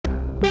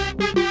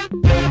Welcome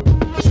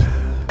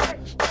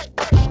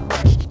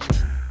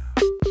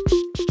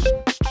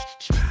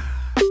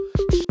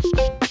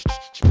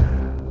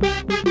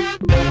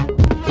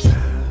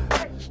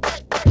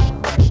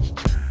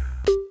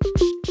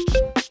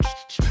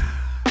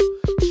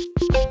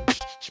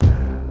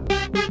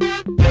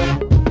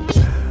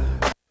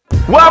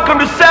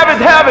to 7th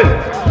Heaven.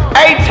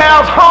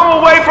 A-Town's home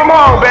away from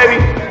home,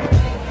 baby.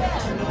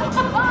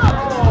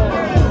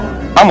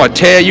 I'm gonna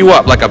tear you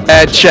up like a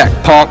bad check,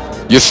 punk.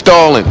 You're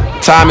stalling.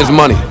 Time is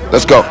money.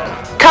 Let's go.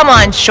 Come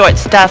on, short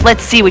stuff.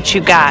 Let's see what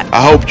you got.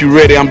 I hope you're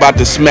ready. I'm about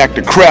to smack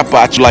the crap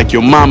out you like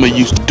your mama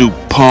used to do,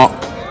 punk.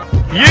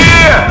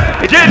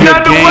 Yeah! Getting Your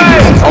underway!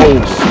 game is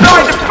over.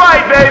 Start the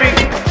fight, baby!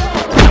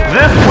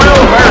 This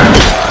will hurt.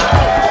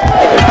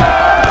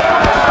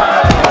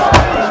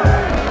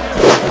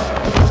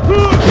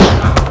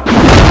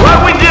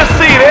 What we just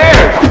see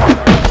there?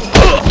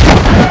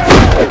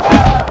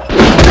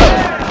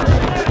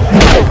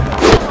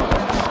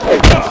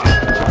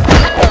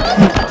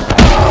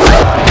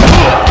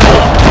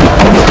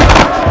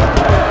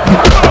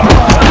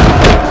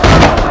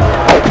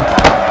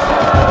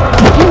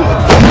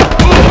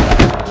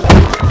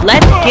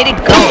 Let's get it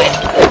going.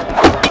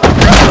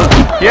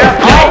 Yeah,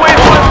 always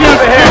one step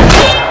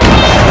ahead.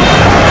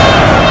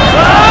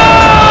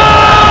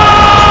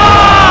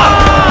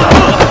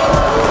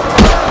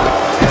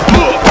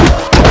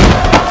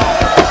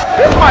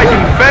 This might be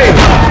fake.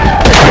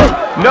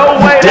 No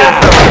way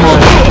that's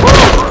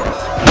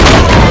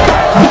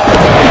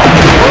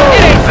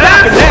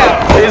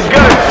This is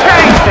gonna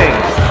change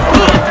things.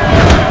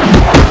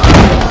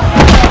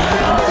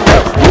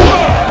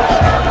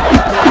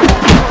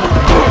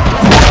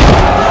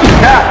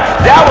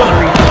 That was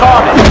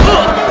retarded.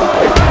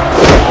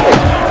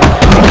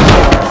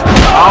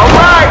 All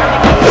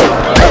right.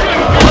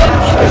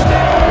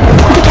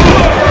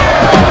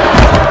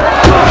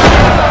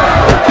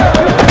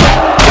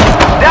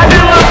 That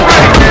didn't look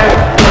great,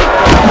 man.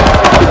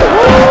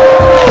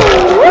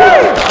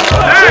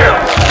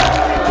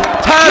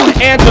 Damn. Time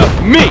to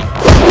answer me.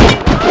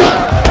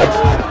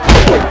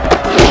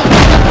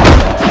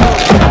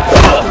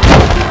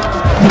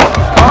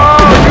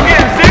 Oh, you're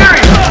getting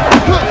serious.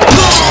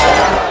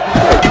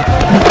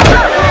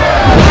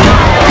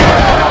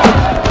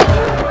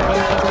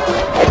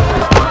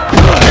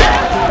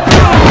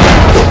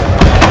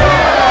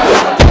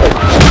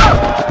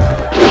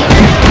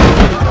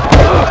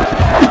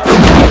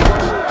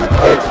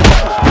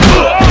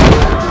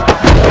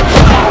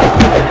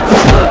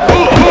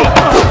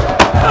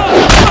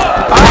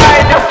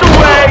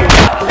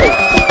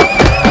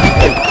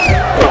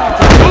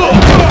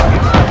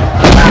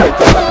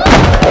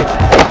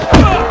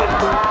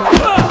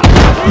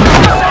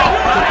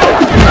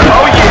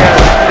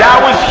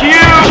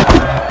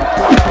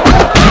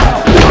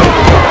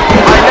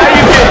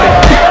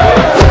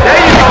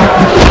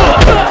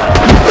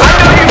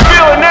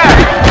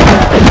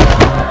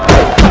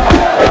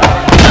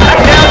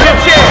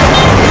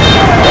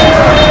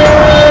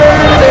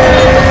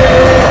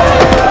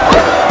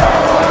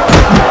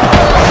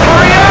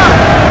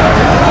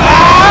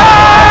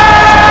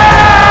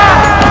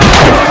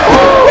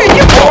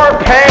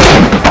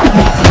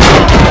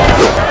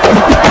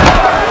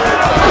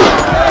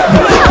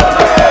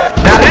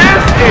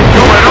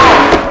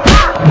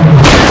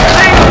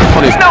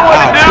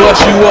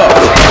 Bust you up.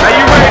 Are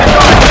you ready to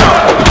start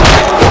something?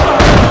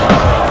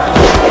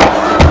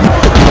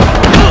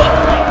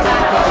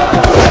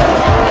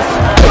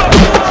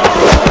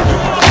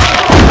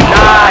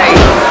 Nice.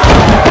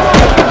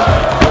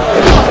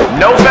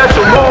 No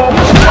special move,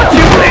 but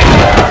you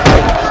win.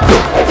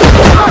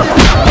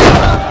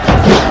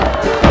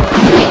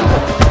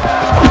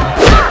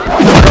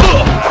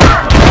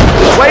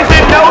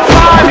 Wasting no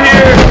time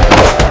here.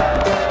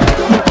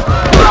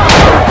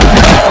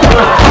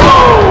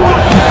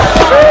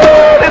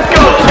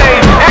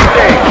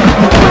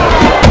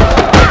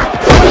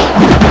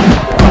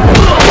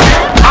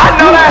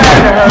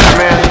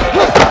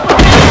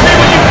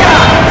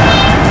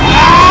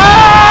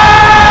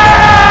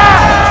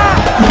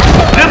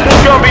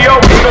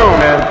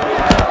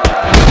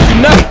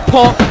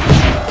 Punk.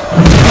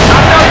 I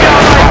know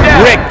y'all like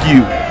that. Wreck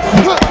you.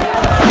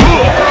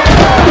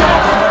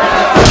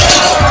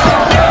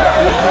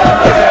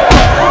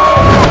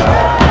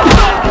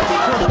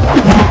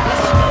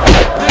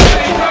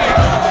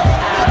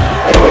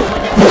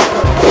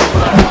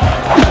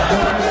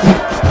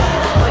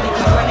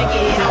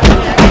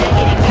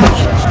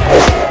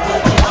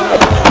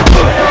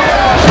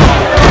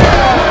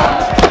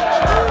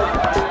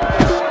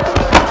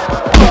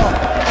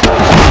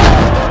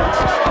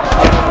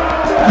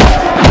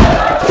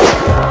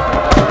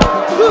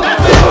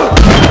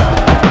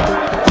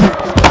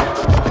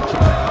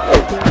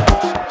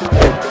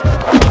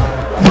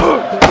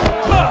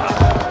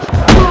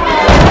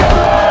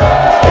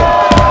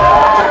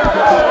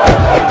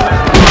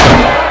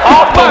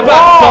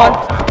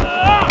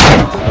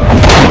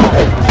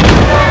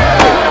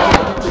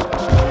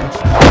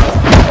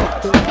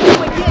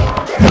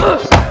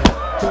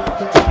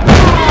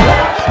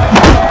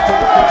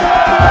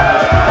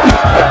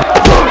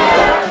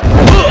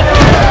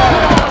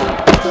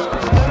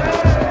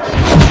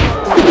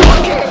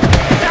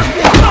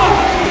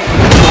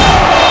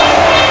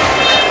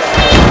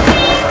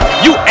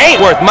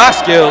 worth my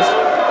skills.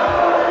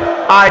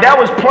 Alright, that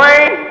was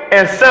plain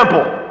and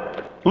simple.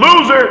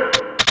 Loser!